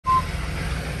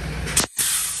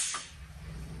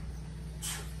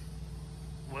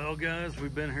Well, guys,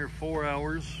 we've been here 4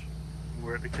 hours.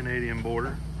 We're at the Canadian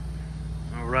border.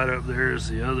 Right up there is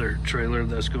the other trailer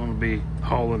that's going to be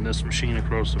hauling this machine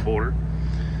across the border.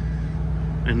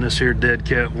 And this here dead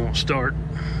cat won't start.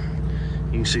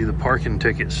 You can see the parking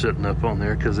ticket sitting up on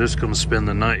there because it's going to spend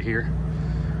the night here.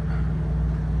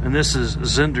 And this is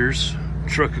Zender's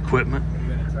truck equipment,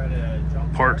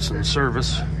 parts and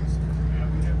service.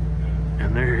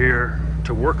 And they're here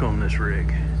to work on this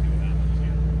rig.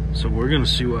 So we're going to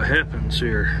see what happens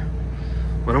here.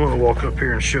 But I'm going to walk up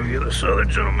here and show you this other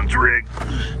gentleman's rig.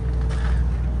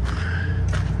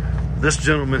 This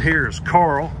gentleman here is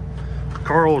Carl.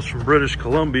 Carl is from British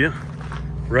Columbia,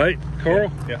 right,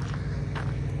 Carl? Yeah.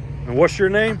 And what's your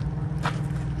name?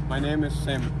 My name is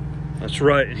Sam. That's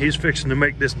right. And he's fixing to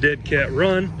make this dead cat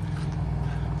run.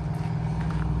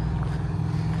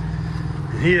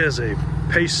 And he has a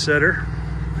pace setter,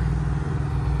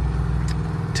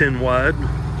 10 wide.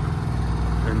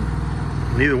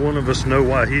 And neither one of us know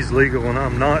why he's legal and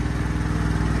I'm not.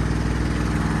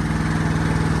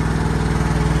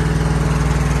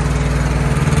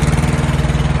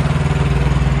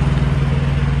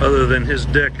 Other than his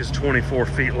deck is 24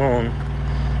 feet long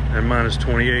and mine is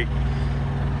 28.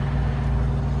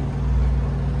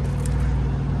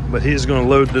 But he's going to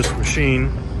load this machine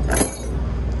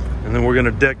and then we're going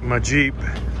to deck my Jeep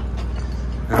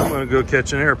and I'm going to go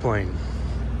catch an airplane.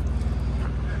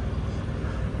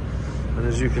 And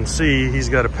as you can see, he's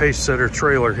got a pace setter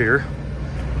trailer here.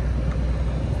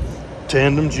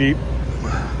 Tandem Jeep.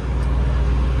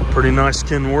 Pretty nice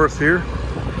Kenworth here.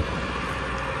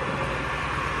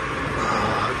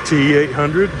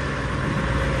 T800.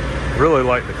 Really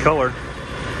like the color.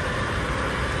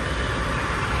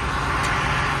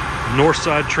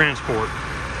 Northside Transport.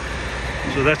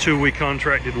 So that's who we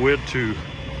contracted with to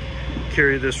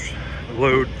carry this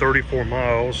load 34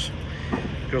 miles.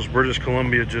 Because British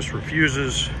Columbia just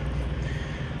refuses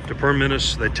to permit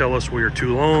us. They tell us we are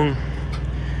too long.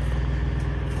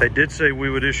 They did say we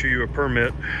would issue you a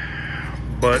permit,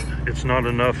 but it's not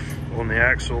enough on the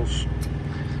axles,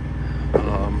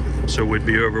 so we'd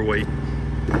be overweight.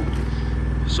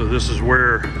 So this is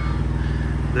where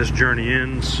this journey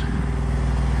ends,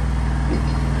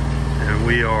 and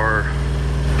we are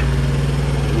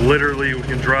literally, we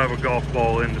can drive a golf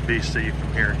ball into BC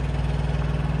from here.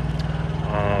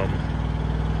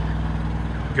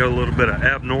 Got a little bit of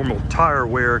abnormal tire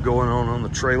wear going on the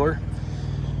trailer,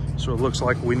 so it looks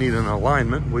like we need an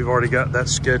alignment. We've already got that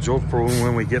scheduled for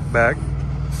when we get back.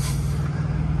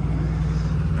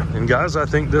 And guys, I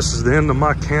think this is the end of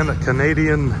my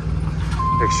Canadian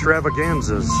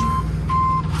extravaganzas.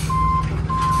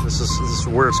 This is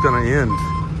where it's going to end.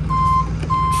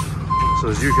 So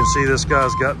as you can see, this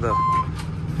guy's got the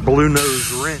blue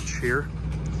nose wrench here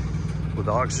with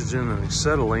oxygen and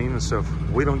acetylene. And so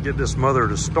if we don't get this mother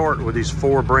to start with these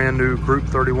 4 brand new Group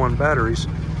 31 batteries,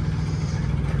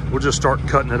 we'll just start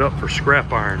cutting it up for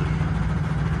scrap iron.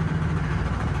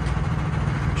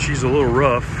 She's a little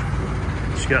rough.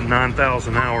 She's got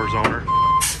 9,000 hours on her.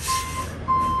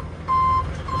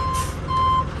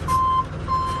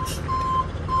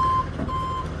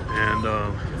 And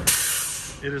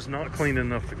it is not clean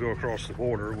enough to go across the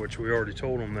border, which we already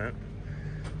told them that.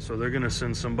 So they're gonna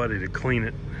send somebody to clean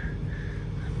it,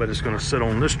 but it's gonna sit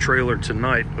on this trailer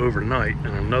tonight, overnight,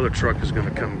 and another truck is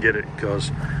gonna come get it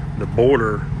because the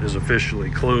border is officially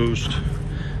closed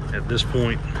at this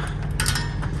point.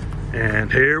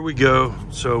 And here we go.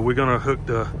 So we're gonna hook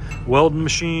the welding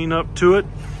machine up to it,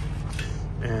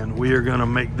 and we are gonna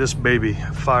make this baby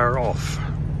fire off.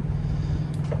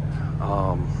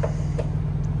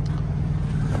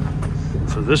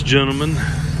 So this gentleman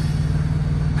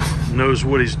knows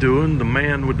what he's doing, the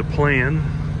man with the plan,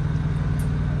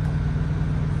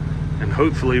 and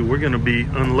hopefully we're going to be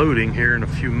unloading here in a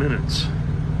few minutes.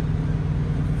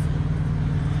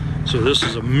 So this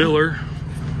is a Miller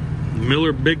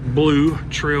Big Blue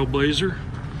Trailblazer,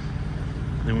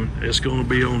 and it's going to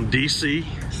be on DC.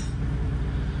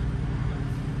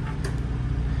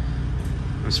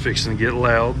 It's fixing to get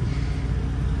loud.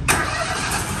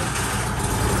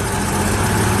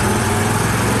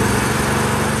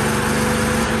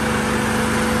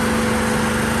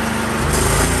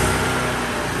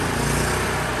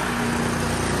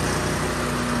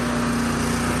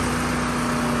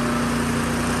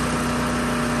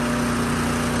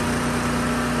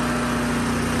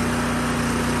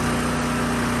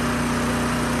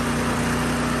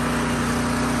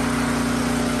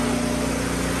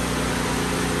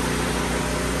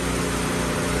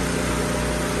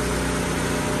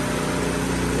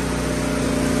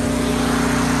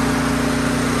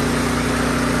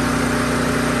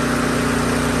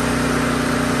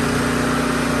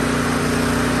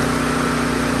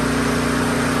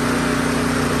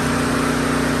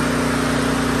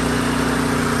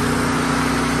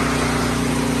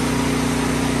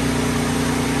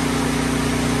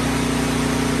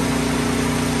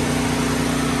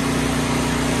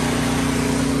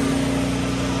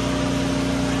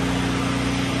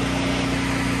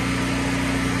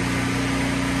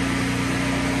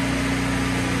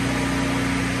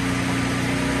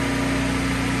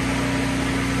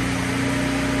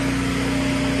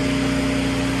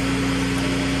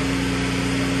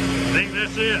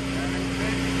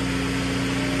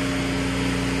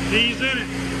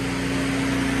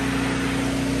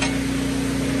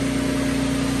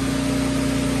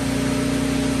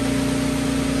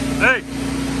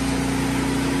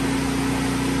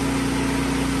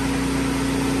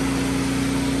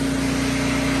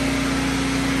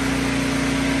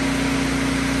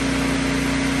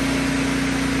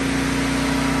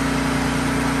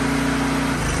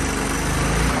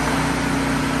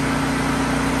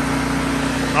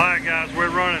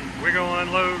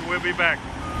 be back.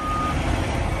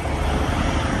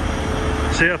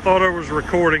 See, I thought I was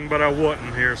recording, but I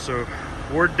wasn't here. So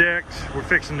we're decked. We're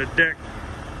fixing to deck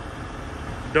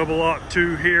Double Lot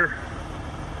 2 here.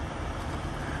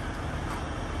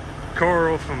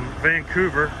 Carl from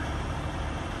Vancouver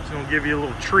is going to give you a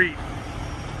little treat.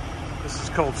 This is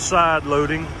called side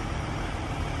loading.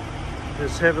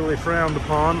 It's heavily frowned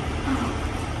upon.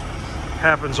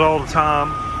 Happens all the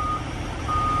time.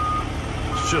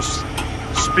 It's just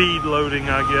speed loading,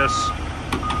 I guess.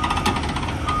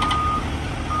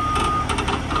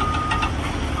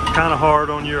 Kind of hard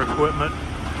on your equipment.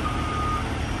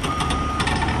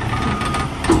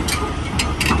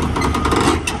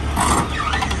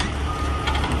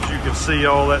 As you can see,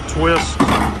 all that twist.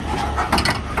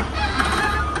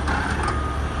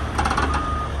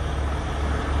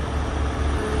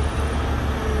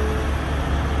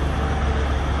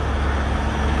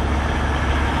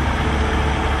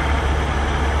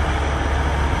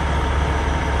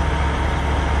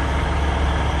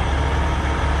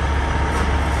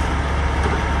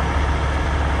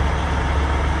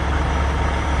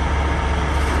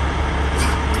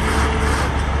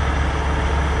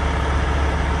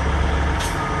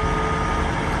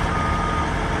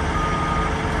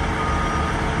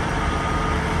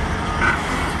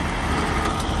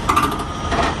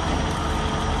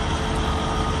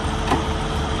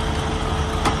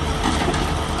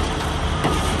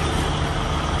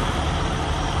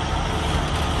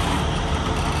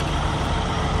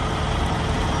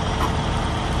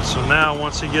 So now,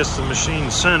 once he gets the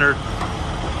machine centered,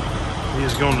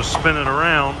 he's going to spin it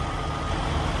around.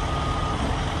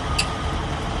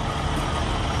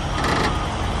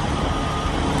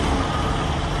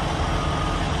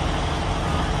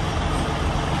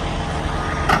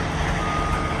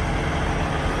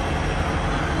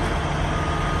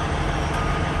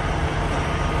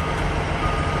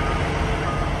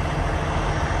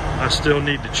 I still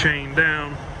need to chain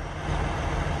down,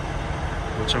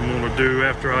 which I'm going to do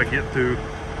after I get through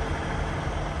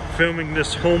filming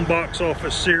this home box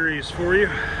office series for you.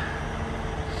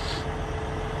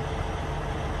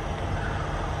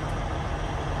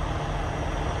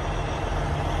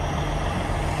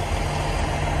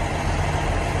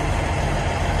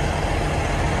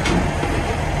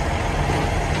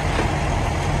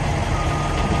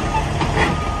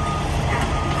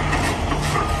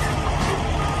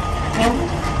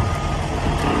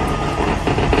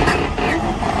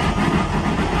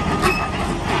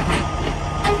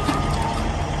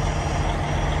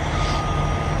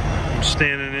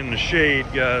 Standing in the shade,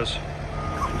 guys,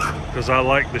 because I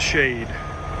like the shade.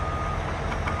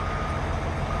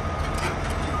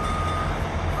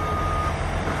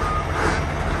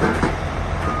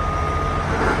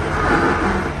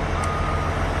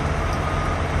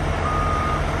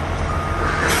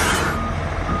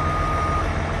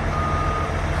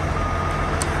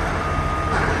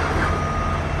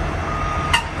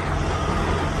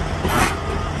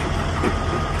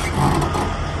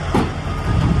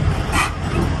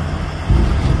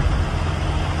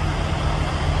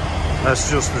 That's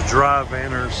just the dry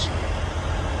vanners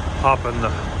hopping the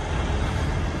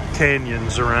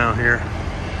canyons around here.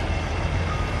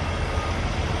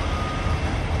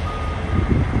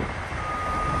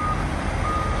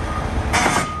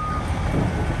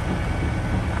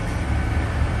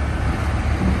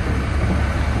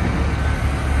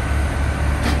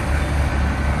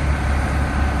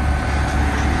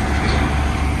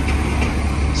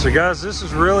 So guys, this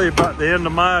is really about the end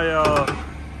of my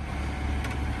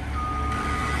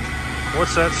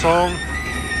what's that song?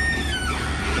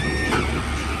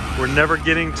 We're never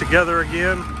getting together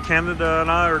again. Canada and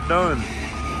I are done.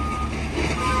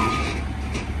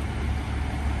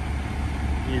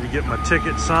 Need to get my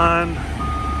ticket signed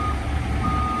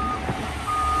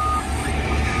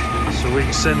so we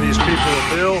can send these people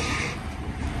a bill.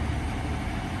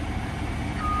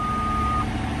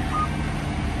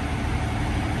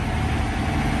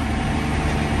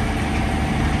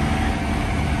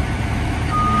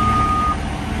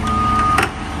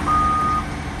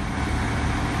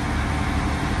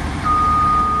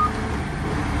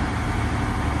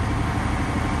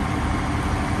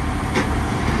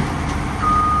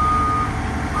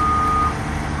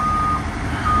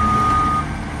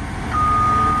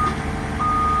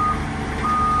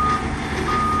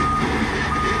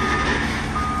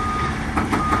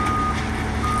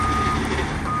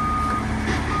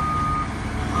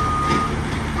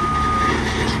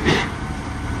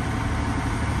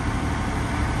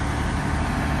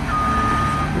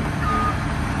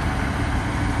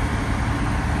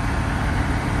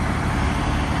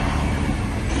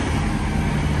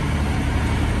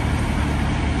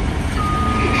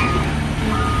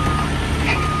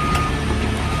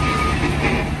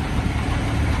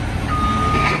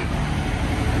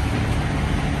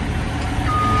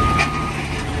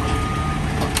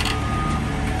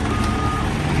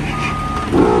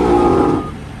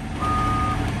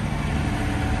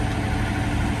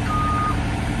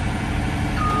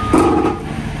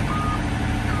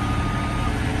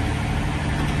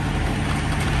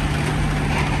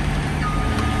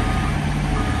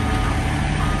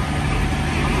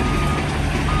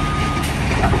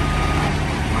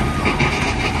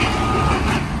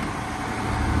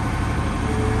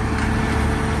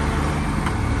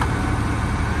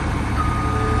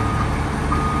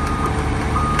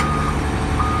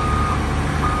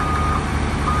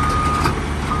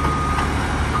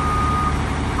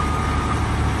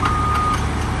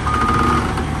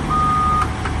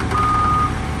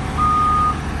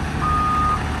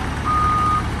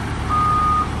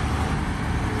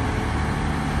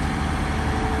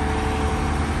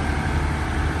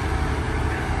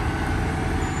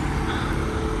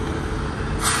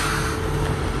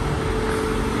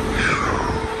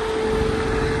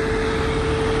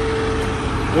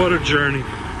 What a journey.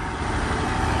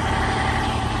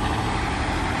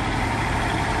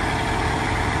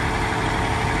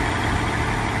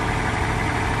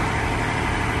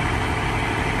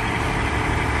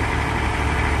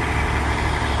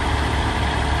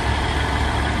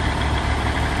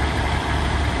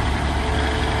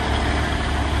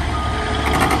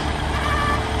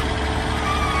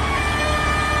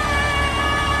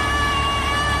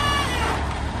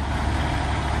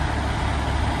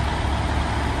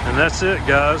 And that's it,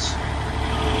 guys.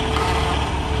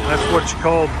 That's what you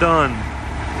call done.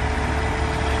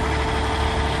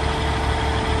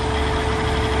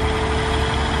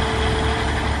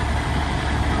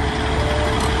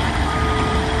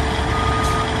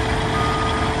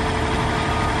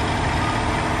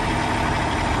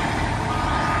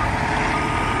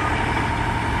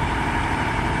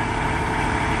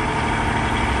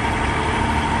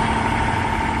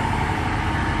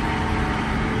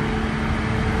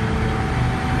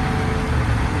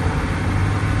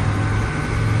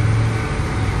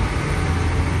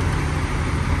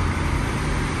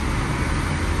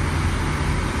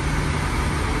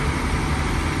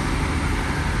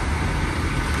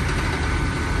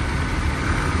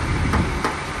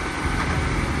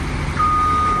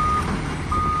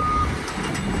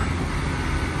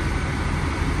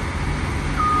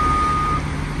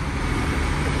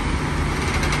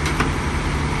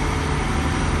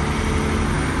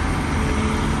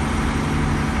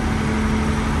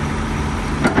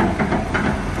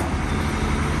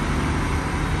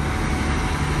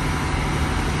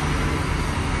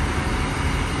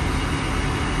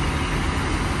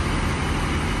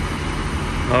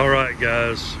 All right,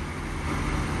 guys,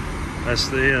 that's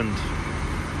the end.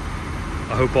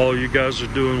 I hope all you guys are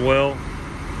doing well.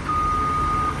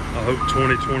 I hope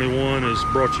 2021 has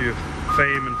brought you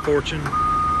fame and fortune.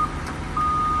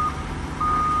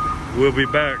 We'll be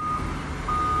back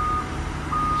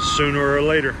sooner or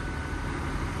later.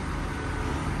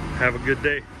 Have a good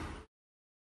day.